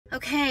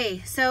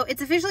Okay, so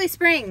it's officially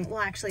spring. Well,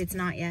 actually it's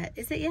not yet.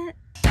 Is it yet?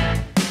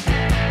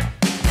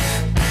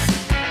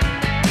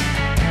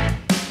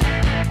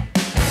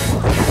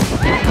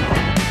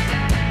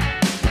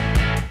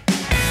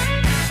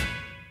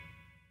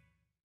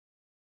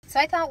 So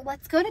I thought,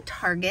 let's go to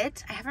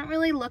Target. I haven't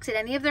really looked at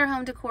any of their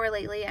home decor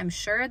lately. I'm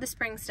sure the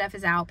spring stuff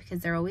is out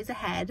because they're always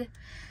ahead.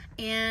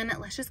 And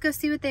let's just go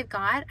see what they've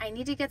got. I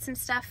need to get some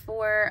stuff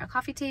for a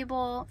coffee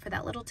table, for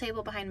that little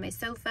table behind my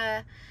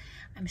sofa.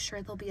 I'm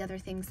sure there'll be other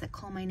things that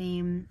call my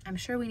name. I'm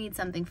sure we need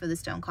something for the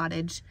stone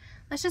cottage.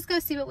 Let's just go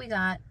see what we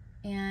got,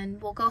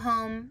 and we'll go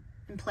home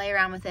and play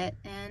around with it,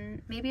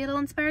 and maybe it'll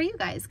inspire you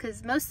guys,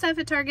 because most stuff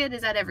at Target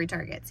is at every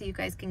Target, so you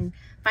guys can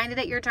find it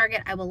at your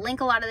Target. I will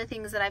link a lot of the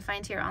things that I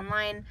find here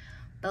online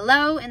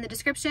below in the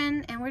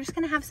description, and we're just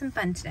gonna have some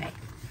fun today.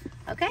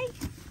 Okay,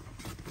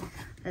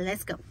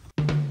 let's go.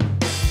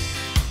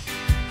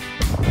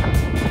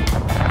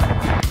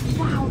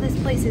 Wow,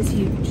 this place is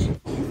huge.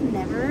 I've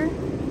never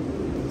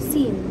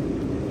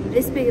seen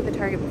this big of a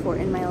Target before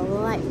in my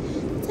life.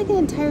 It's like an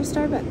entire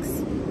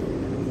Starbucks.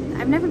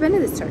 I've never been to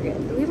this Target.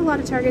 We have a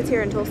lot of Targets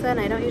here in Tulsa, and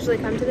I don't usually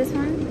come to this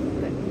one,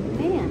 but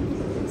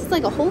man, this is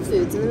like a Whole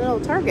Foods in the middle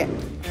of Target.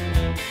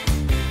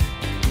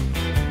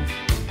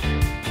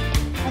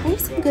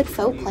 There's some good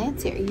faux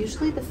plants here.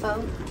 Usually the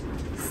faux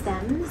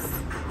stems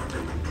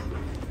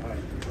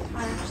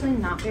are actually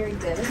not very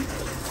good.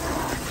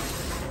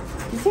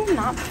 These are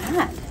not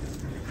bad.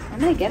 I'm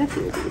gonna get a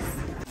few of these.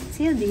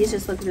 See how these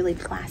just look really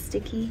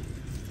plasticky?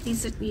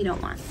 These are, you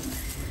don't want.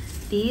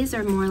 These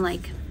are more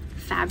like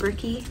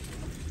fabric-y,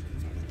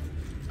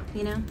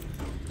 you know?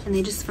 And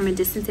they just, from a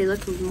distance, they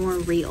look more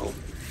real.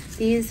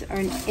 These are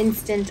an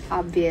instant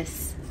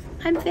obvious,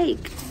 I'm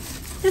fake.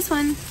 This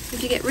one,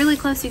 if you get really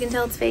close, you can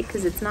tell it's fake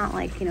because it's not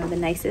like, you know, the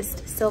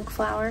nicest silk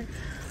flower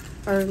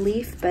or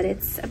leaf, but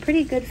it's a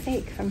pretty good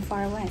fake from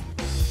far away.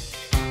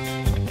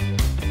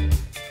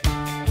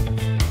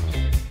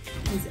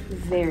 It's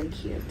very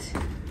cute.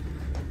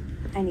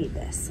 I need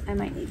this. I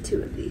might need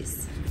 2 of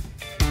these.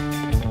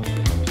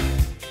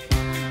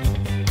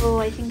 Oh,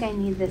 I think I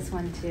need this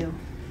one too.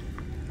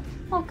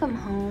 Welcome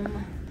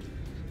home.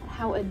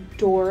 How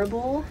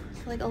adorable.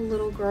 Like a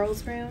little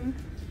girl's room.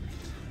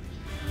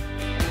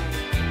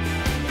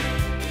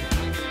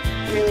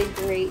 Really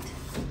great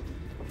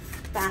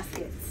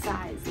basket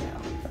size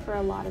though for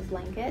a lot of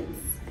blankets.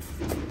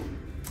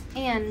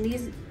 And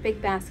these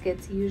big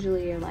baskets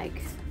usually are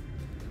like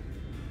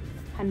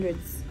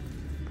hundreds.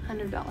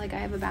 $100. Like I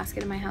have a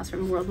basket in my house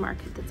from World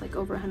Market that's like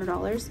over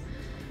 $100.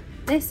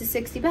 This is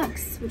 60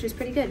 bucks, which is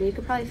pretty good. You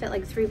could probably fit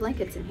like 3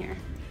 blankets in here.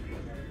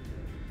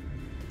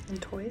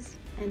 And toys.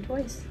 And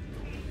toys.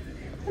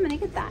 I'm gonna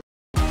get that.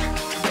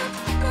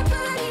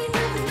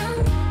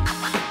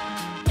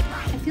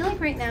 I feel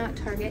like right now at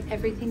Target,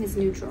 everything is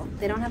neutral.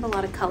 They don't have a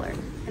lot of color.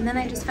 And then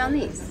I just found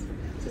these.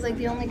 This is like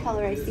the only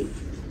color I see.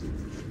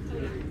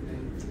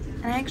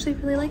 And I actually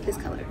really like this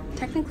color.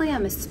 Technically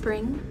I'm a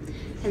spring,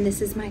 and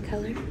this is my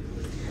color.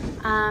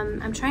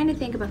 I'm trying to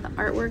think about the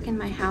artwork in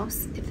my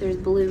house, if there's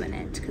blue in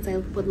it, because I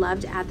would love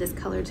to add this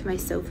color to my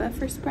sofa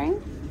for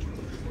spring.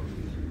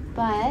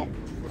 But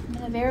I'm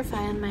gonna verify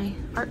on my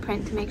art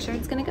print to make sure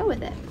it's gonna go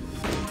with it.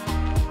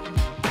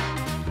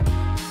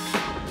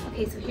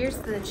 Okay, so here's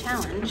the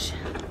challenge.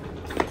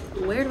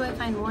 Where do I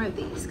find more of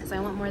these? Because I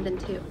want more than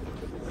 2.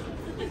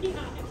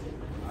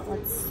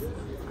 Let's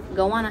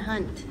go on a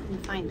hunt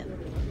and find them.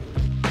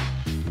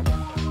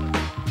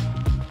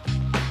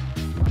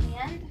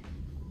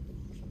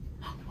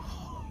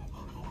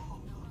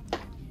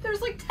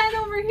 There's like 10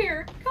 over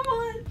here. Come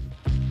on.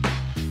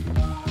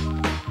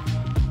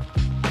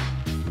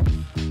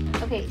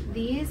 Okay,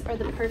 these are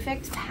the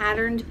perfect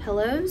patterned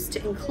pillows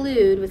to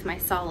include with my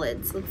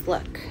solids. Let's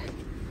look.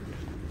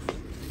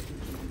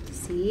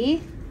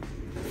 See?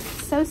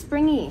 So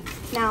springy.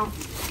 Now,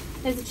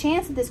 there's a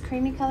chance that this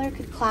creamy color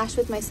could clash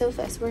with my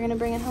sofa, so we're gonna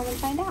bring it home and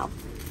find out.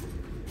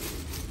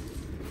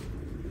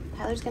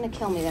 Tyler's gonna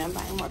kill me that I'm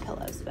buying more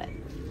pillows, but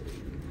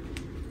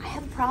I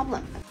have a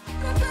problem.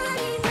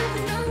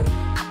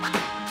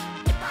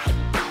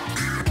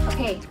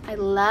 Okay, I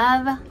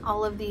love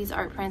all of these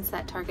art prints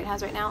that Target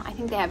has right now. I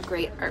think they have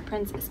great art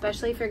prints,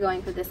 especially if you're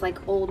going for this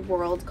like old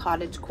world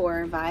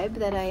cottagecore vibe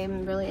that I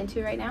am really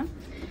into right now.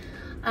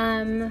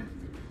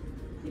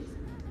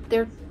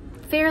 They're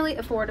fairly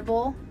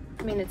affordable.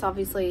 I mean, it's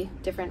obviously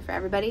different for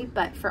everybody,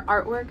 but for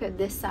artwork of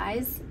this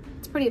size,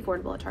 it's pretty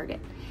affordable at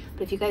Target.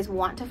 But if you guys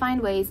want to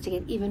find ways to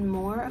get even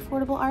more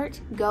affordable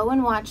art, go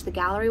and watch the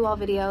gallery wall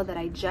video that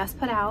I just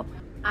put out.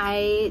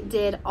 I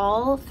did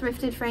all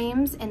thrifted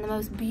frames and the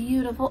most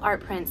beautiful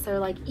art prints. They're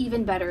like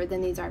even better than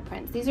these art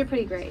prints. These are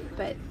pretty great,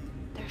 but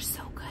they're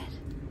so good.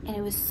 And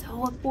it was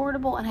so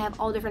affordable, and I have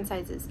all different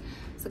sizes.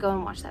 So go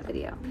and watch that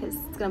video because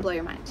it's gonna blow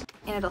your mind.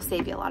 And it'll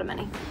save you a lot of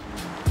money.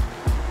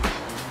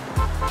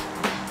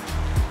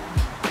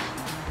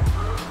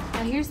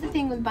 Now here's the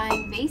thing with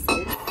buying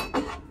vases.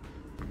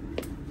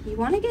 You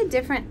want to get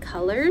different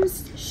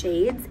colors,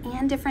 shades,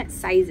 and different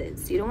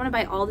sizes. So you don't want to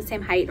buy all the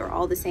same height or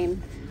all the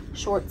same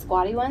short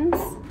squatty ones.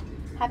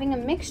 having a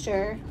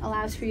mixture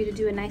allows for you to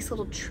do a nice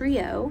little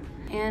trio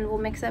and will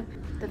mix up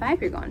the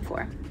vibe you're going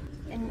for.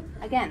 And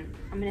again,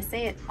 I'm gonna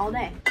say it all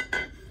day.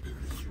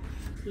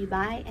 You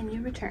buy and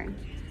you return,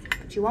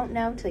 but you won't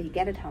know till you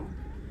get it home.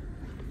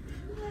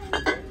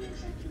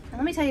 Now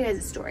let me tell you guys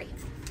a story.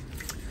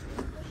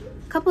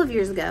 A couple of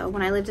years ago,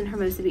 when I lived in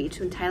Hermosa Beach,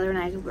 when Tyler and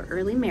I were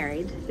early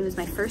married, it was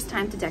my first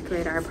time to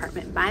decorate our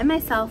apartment by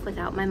myself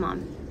without my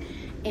mom.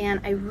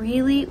 And I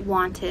really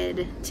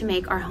wanted to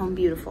make our home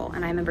beautiful.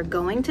 And I remember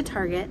going to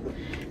Target,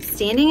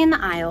 standing in the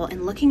aisle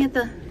and looking at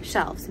the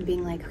shelves and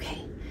being like,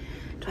 okay,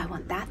 do I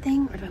want that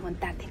thing or do I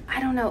want that thing? I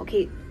don't know.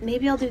 Okay,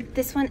 maybe I'll do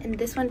this one and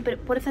this one, but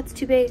what if that's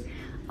too big?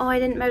 Oh, I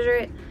didn't measure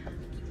it.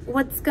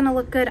 What's gonna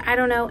look good? I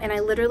don't know. And I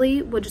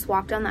literally would just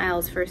walk down the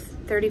aisles for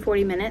 30,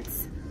 40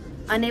 minutes,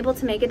 unable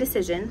to make a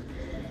decision,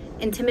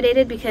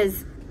 intimidated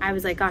because I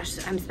was like, gosh,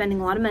 I'm spending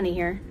a lot of money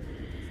here.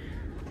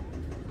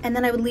 And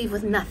then I would leave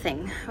with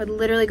nothing. I would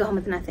literally go home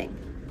with nothing.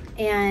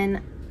 And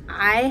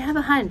I have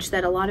a hunch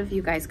that a lot of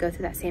you guys go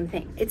through that same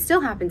thing. It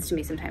still happens to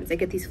me sometimes. I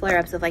get these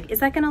flare-ups of like, is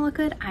that gonna look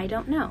good? I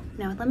don't know.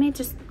 Now, let me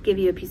just give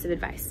you a piece of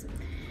advice.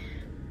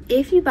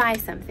 If you buy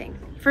something,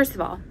 first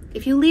of all,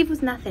 if you leave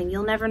with nothing,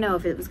 you'll never know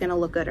if it was gonna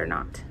look good or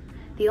not.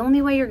 The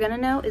only way you're gonna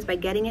know is by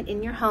getting it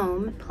in your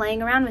home,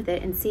 playing around with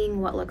it and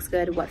seeing what looks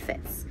good, what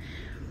fits.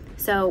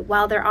 So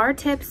while there are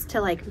tips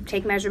to like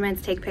take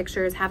measurements, take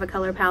pictures, have a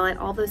color palette,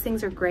 all those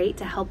things are great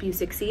to help you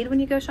succeed when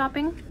you go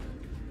shopping.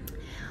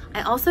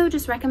 I also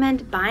just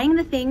recommend buying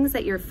the things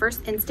that your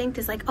first instinct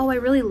is like, oh, I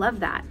really love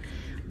that.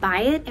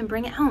 Buy it and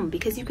bring it home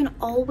because you can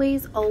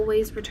always,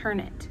 always return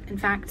it. In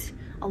fact,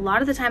 a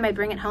lot of the time I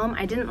bring it home,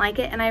 I didn't like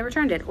it and I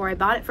returned it, or I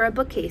bought it for a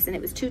bookcase and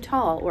it was too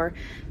tall or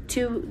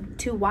too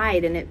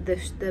wide and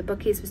the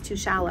bookcase was too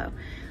shallow.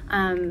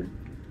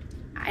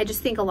 I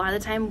just think a lot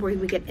of the time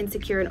we get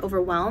insecure and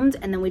overwhelmed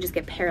and then we just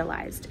get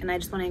paralyzed. And I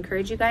just want to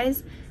encourage you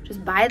guys,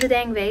 just buy the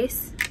dang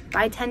vase,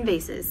 buy 10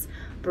 vases,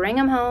 bring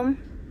them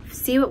home,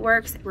 see what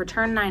works,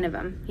 return 9 of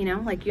them. You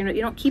know, like you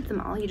don't keep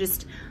them all. You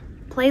just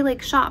play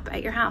like shop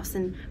at your house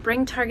and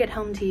bring Target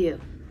home to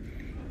you.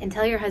 And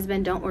tell your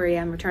husband, don't worry,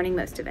 I'm returning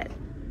most of it.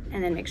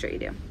 And then make sure you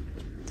do.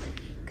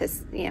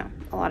 Because, you know,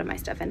 a lot of my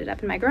stuff ended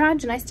up in my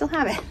garage and I still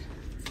have it.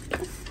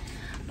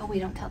 But we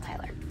don't tell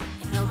Tyler.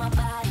 You know my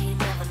body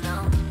never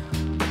knows.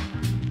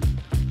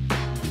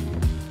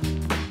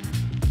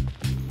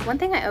 One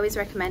thing I always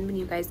recommend when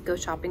you guys go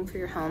shopping for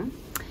your home,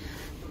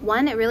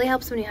 one, it really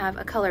helps when you have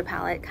a color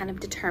palette kind of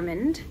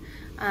determined,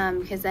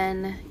 because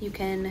then you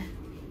can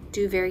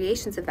do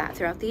variations of that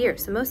throughout the year.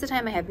 So most of the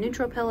time I have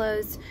neutral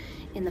pillows.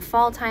 In the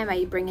fall time,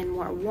 I bring in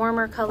more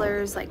warmer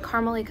colors, like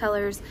caramely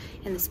colors.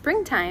 In the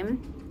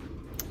springtime,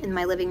 in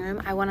my living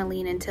room, I want to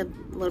lean into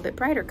a little bit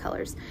brighter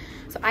colors.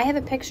 So I have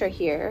a picture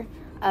here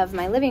of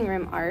my living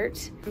room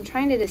art. I'm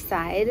trying to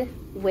decide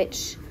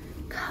which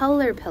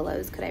color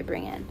pillows could I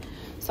bring in.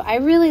 So I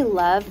really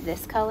love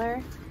this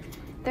color.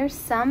 There's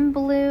some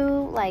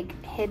blue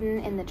like hidden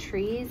in the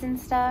trees and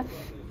stuff,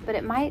 but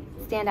it might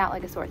stand out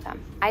like a sore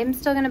thumb. I'm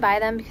still gonna buy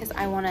them because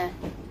I wanna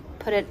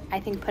put it, I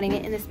think putting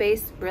it in the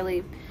space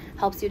really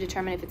helps you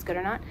determine if it's good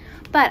or not.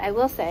 But I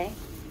will say,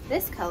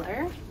 this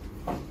color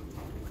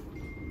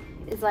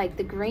is like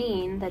the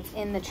green that's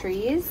in the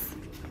trees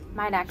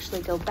might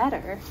actually go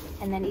better.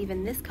 And then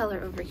even this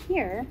color over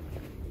here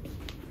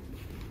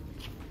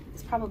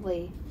is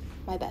probably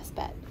my best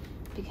bet,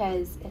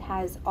 because it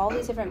has all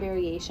these different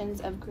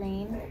variations of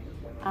green,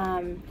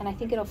 and I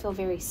think it'll feel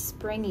very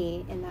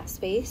springy in that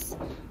space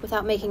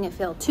without making it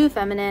feel too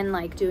feminine,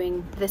 like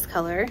doing this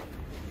color.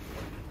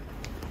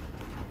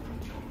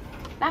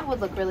 That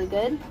would look really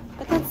good,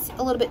 but that's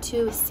a little bit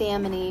too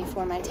salmon-y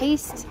for my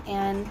taste,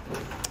 and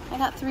I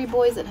got 3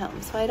 boys at home,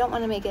 so I don't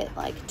want to make it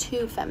like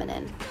too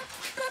feminine.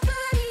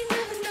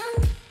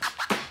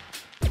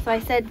 So I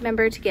said,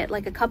 remember to get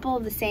like a couple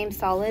of the same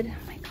solid.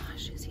 Oh my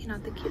gosh, is he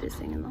not the cutest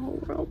thing in the whole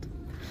world?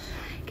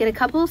 Get a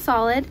couple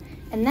solid,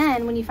 and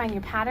then when you find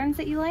your patterns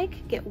that you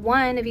like, get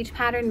 1 of each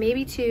pattern,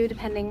 maybe 2,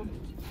 depending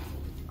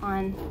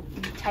on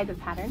the type of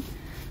pattern.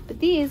 But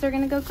these are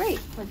gonna go great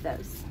with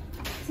those.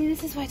 See,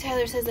 this is why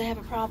Tyler says I have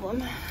a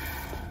problem.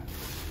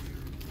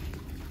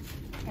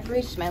 I've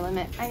reached my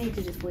limit. I need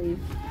to just leave.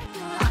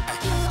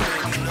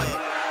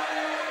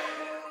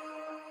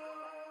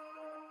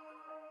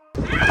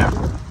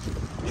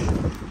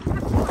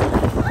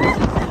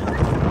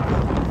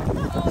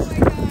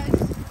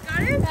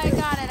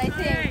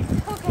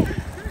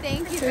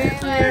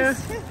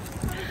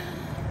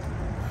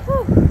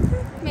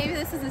 Maybe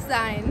this is a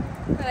sign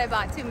that I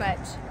bought too much.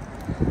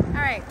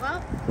 All right,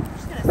 well, I'm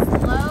just gonna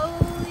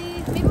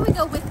slowly, maybe we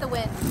go with the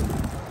wind.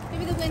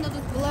 Maybe the wind will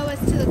just blow us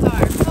to the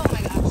car. Oh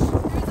my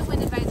gosh, there's a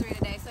wind advisory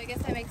today, so I guess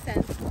that makes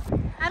sense.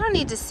 I don't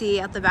need to see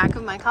out the back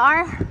of my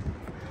car.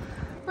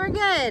 We're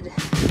good.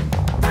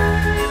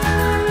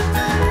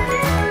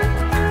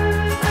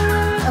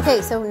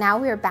 Okay, so now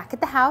we are back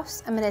at the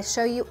house. I'm gonna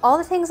show you all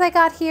the things I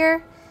got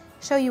here,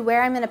 show you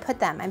where I'm gonna put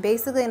them. I'm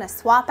basically gonna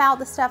swap out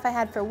the stuff I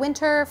had for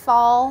winter,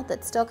 fall,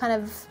 that's still kind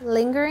of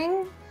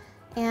lingering,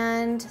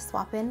 and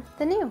swap in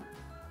the new.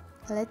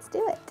 Let's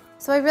do it.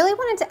 So I really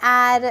wanted to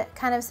add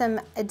kind of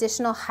some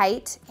additional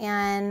height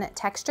and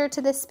texture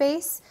to this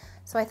space.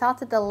 So I thought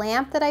that the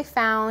lamp that I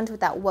found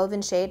with that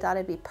woven shade, thought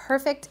it'd be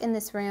perfect in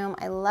this room.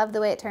 I love the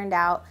way it turned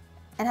out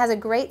and has a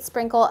great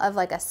sprinkle of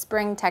like a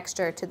spring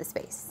texture to the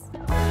space.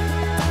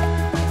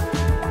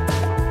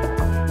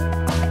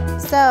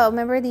 So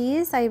remember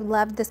these? I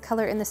loved this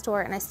color in the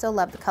store and I still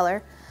love the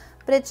color,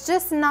 but it's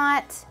just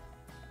not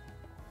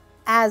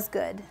as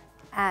good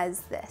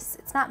as this.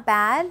 It's not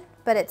bad,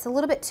 but it's a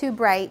little bit too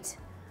bright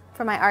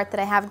for my art that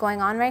I have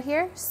going on right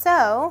here.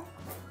 So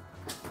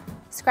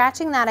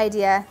scratching that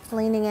idea,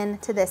 leaning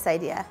into this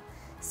idea.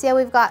 See how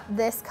we've got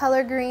this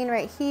color green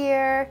right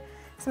here,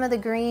 some of the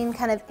green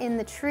kind of in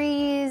the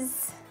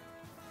trees.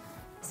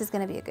 This is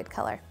gonna be a good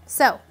color.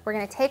 So we're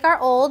gonna take our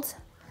old,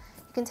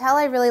 you can tell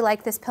I really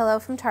like this pillow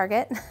from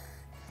Target.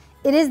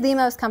 It is the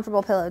most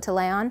comfortable pillow to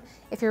lay on.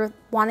 If you're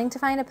wanting to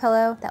find a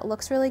pillow that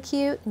looks really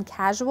cute and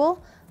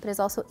casual, but is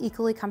also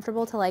equally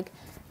comfortable to like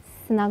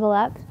snuggle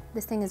up,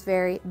 this thing is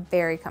very,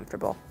 very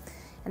comfortable.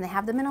 And they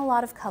have them in a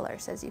lot of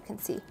colors, as you can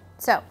see.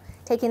 So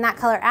taking that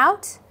color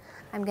out,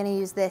 I'm gonna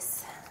use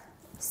this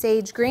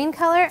sage green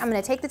color. I'm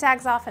gonna take the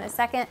tags off in a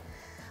second,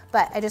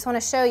 but I just wanna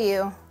show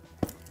you,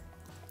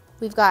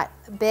 we've got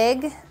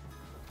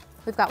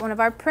one of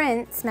our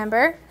prints,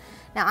 remember?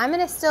 Now I'm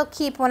gonna still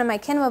keep one of my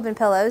kin woven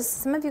pillows.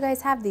 Some of you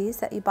guys have these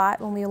that you bought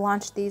when we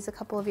launched these a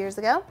couple of years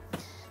ago.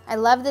 I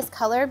love this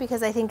color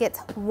because I think it's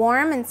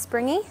warm and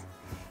springy.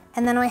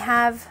 And then we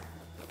have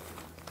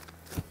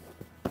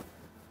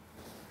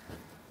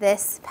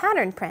this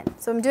pattern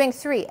print. So I'm doing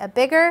 3, a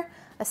bigger,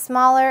 a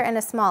smaller, and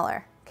a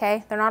smaller,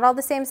 okay? They're not all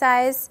the same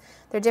size.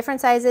 They're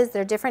different sizes,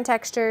 they're different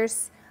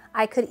textures.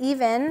 I could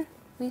even,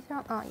 oh, you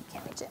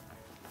can't reach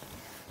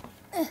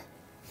it.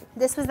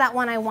 This was that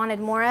one I wanted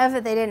more of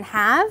that they didn't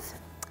have,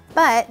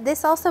 but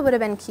this also would have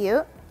been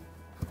cute.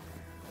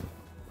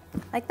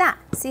 Like that.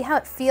 See how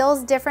it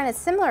feels different? It's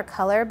similar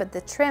color, but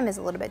the trim is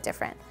a little bit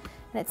different,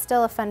 and it's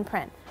still a fun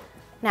print.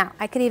 Now,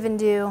 I could even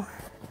do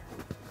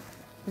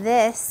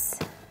this.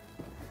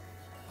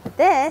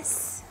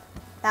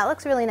 That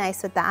looks really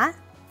nice with that.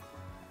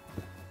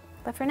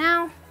 But for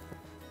now,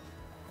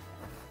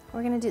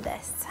 we're gonna do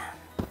this.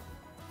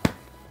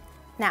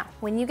 Now,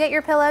 when you get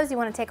your pillows, you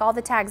wanna take all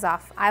the tags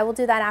off. I will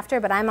do that after,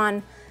 but I'm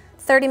on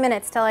 30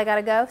 minutes till I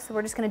gotta go, so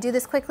we're just gonna do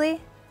this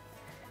quickly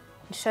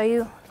and show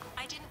you.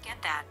 I didn't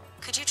get that.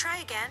 Could you try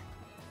again?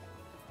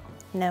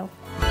 No.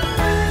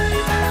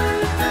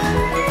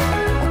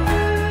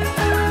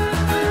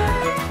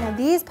 Now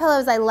these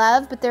pillows I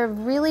love, but they're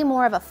really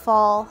more of a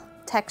fall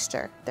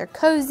texture. They're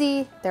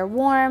cozy, they're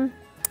warm.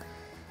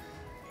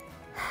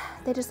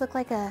 They just look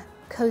like a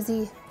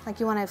cozy, like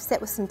you want to sit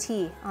with some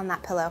tea on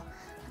that pillow.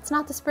 That's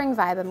not the spring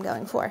vibe I'm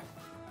going for.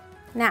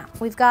 Now,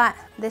 we've got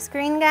this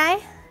green guy.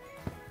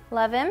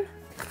 Love him.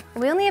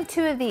 We only have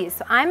 2 of these,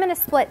 so I'm gonna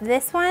split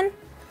this one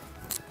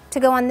to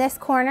go on this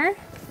corner,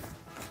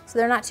 so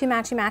they're not too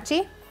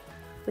matchy-matchy,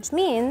 which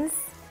means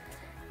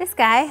this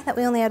guy that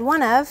we only had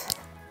 1 of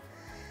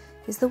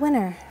is the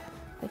winner.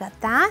 We got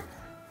that,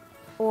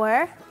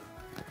 or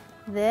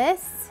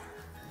this.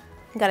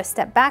 You gotta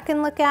step back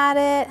and look at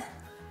it.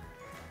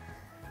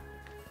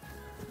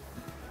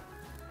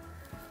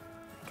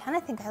 I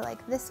kinda think I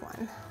like this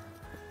one.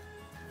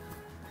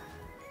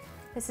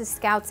 This is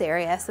Scout's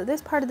area, so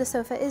this part of the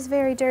sofa is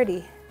very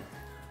dirty.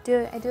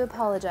 I do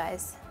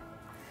apologize.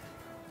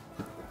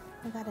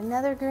 We got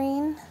another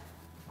green.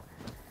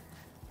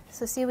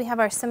 So see, we have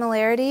our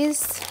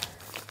similarities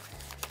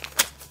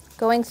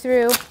going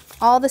through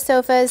all the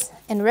sofas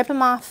and rip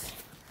them off.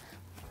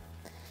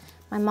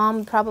 My mom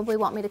would probably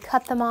want me to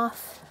cut them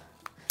off,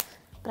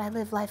 but I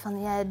live life on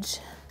the edge.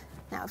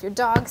 Now, if your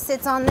dog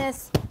sits on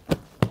this,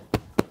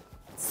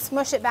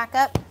 smush it back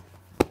up.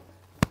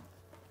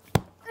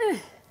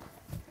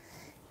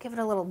 Give it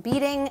a little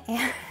beating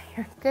and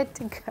you're good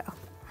to go.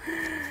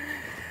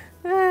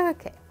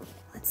 Okay,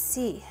 let's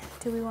see.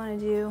 Do we want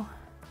to do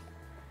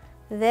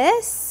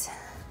this?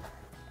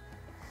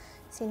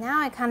 See,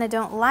 now I kind of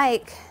don't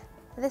like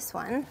this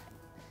one.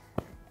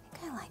 I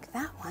think I like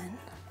that one.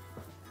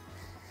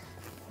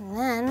 And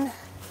then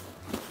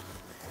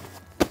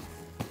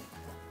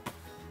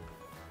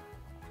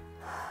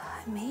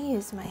I may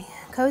use my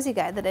cozy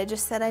guy that I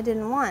just said I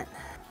didn't want.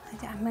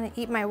 I'm gonna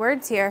eat my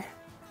words here.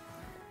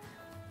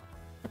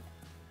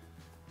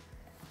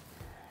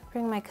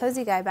 Bring my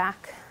cozy guy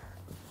back.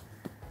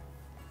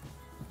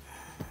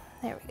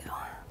 There we go.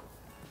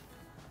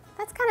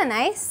 That's kind of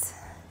nice.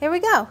 Here we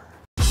go.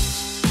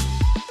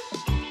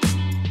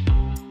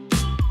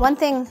 One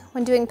thing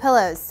when doing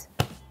pillows,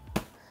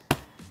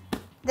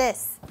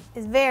 this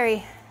is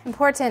very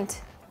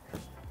important.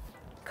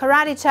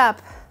 Karate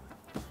chop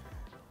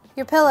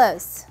your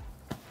pillows.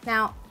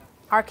 Now,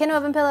 our kin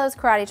woven pillows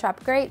karate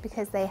chop great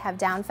because they have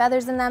down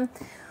feathers in them.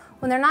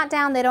 When they're not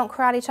down, they don't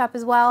karate chop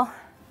as well,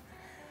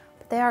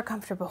 but they are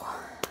comfortable.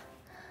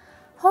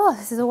 Oh,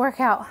 this is a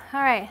workout.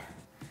 All right,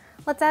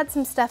 let's add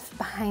some stuff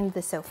behind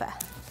the sofa,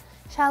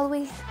 shall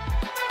we?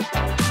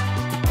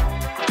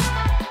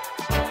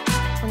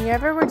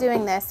 Whenever we're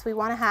doing this, we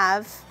want to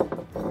have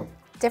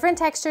Different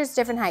textures,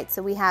 different heights.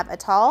 So we have a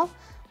tall,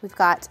 we've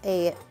got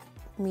a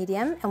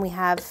medium, and we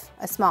have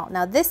a small.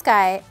 Now this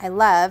guy I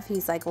love.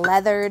 He's like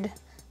leathered,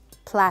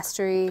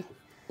 plastery,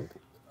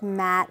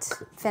 matte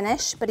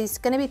finish, but he's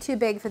gonna be too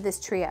big for this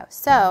trio.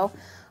 So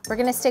we're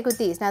gonna stick with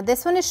these. Now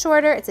this one is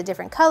shorter, it's a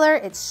different color,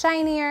 it's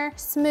shinier,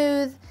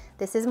 smooth.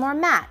 This is more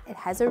matte, it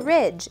has a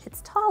ridge,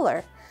 it's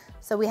taller.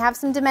 So we have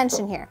some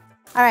dimension here.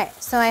 All right,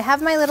 so I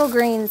have my little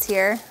greens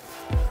here.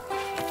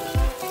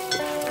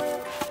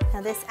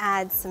 Now this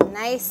adds some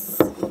nice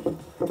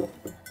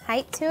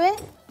height to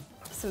it,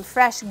 some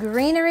fresh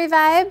greenery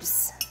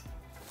vibes.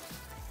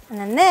 And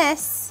then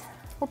this,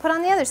 we'll put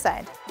on the other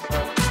side.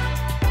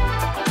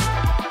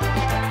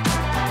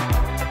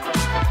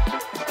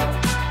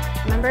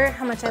 Remember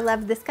how much I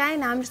love this guy?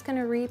 Now I'm just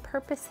gonna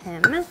repurpose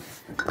him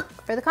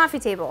for the coffee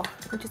table,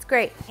 which is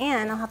great.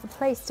 And I'll have a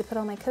place to put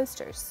all my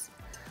coasters,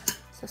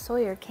 so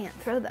Sawyer can't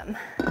throw them.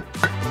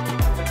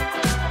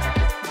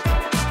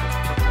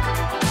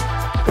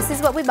 This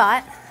is what we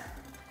bought.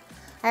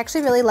 I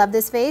actually really love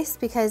this vase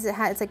because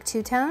it's like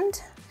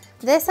two-toned.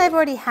 This I've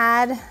already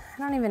had, I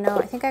don't even know,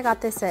 I think I got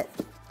this at,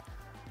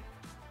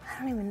 I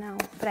don't even know,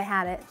 but I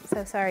had it.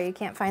 So sorry you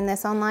can't find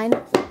this online.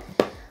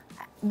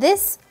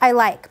 This I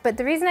like, but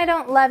the reason I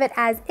don't love it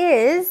as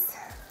is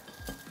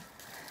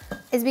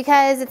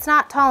because it's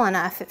not tall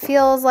enough. It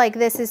feels like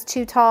this is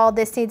too tall.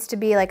 This needs to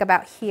be like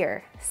about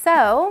here.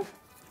 So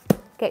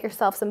get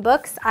yourself some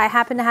books. I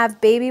happen to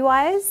have Baby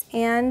Wise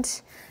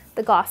and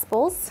the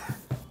Gospels.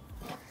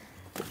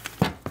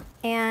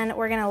 And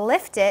we're gonna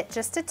lift it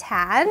just a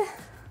tad,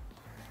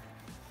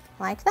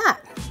 like that.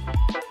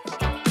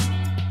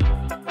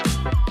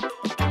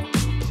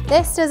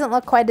 This doesn't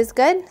look quite as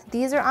good.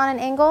 These are on an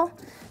angle.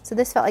 So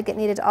this felt like it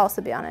needed to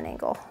also be on an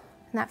angle,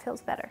 and that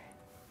feels better.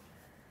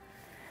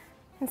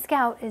 And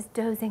Scout is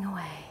dozing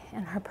away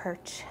in her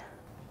perch.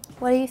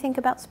 What do you think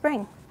about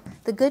spring?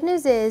 The good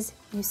news is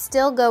you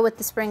still go with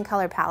the spring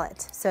color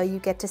palette, so you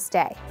get to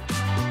stay.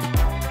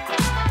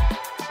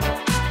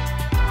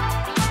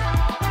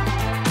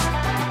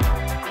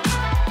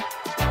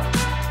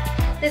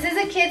 This is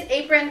a kid's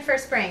apron for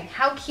spring.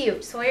 How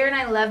cute. Sawyer and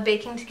I love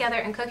baking together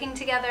and cooking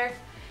together.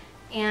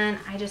 And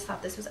I just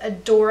thought this was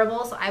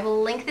adorable, so I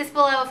will link this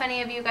below if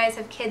any of you guys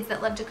have kids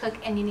that love to cook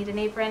and you need an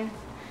apron.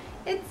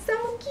 It's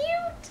so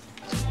cute.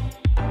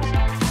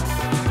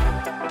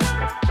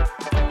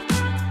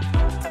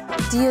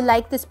 Do you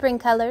like the spring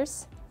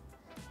colors?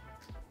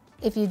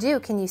 If you do,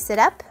 can you sit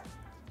up?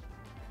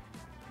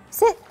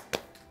 Sit,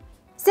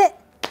 sit,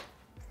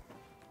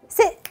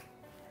 sit,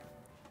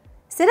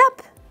 sit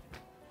up.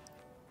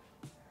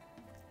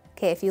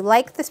 Okay, if you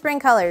like the spring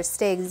colors,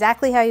 stay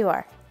exactly how you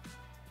are.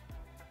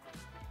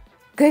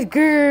 Good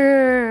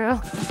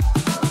girl.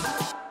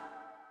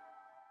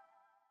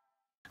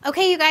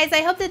 Okay, you guys,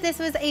 I hope that this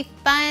was a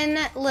fun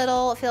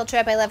little field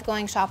trip. I love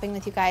going shopping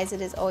with you guys.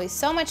 It is always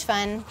so much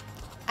fun.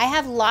 I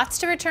have lots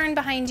to return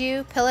behind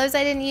you. Pillows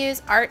I didn't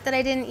use, art that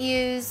I didn't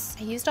use.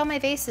 I used all my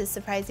vases,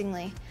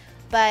 surprisingly.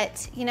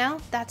 But, you know,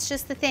 that's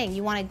just the thing.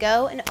 You want to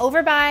go and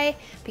overbuy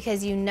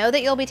because you know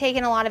that you'll be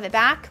taking a lot of it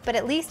back, but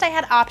at least I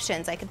had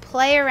options. I could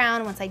play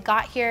around once I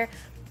got here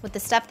with the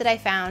stuff that I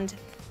found.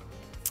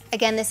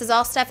 Again, this is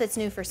all stuff that's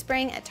new for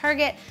spring at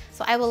Target,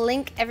 so I will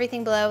link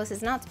everything below. This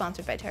is not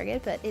sponsored by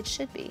Target, but it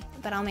should be.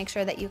 But I'll make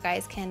sure that you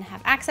guys can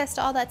have access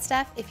to all that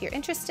stuff if you're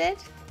interested.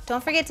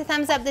 Don't forget to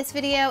thumbs up this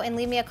video and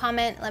leave me a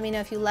comment. Let me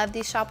know if you love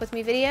these Shop With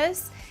Me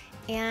videos.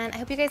 And I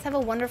hope you guys have a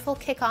wonderful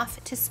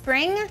kickoff to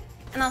spring,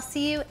 and I'll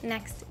see you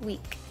next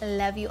week.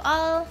 Love you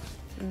all.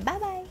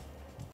 Bye-bye.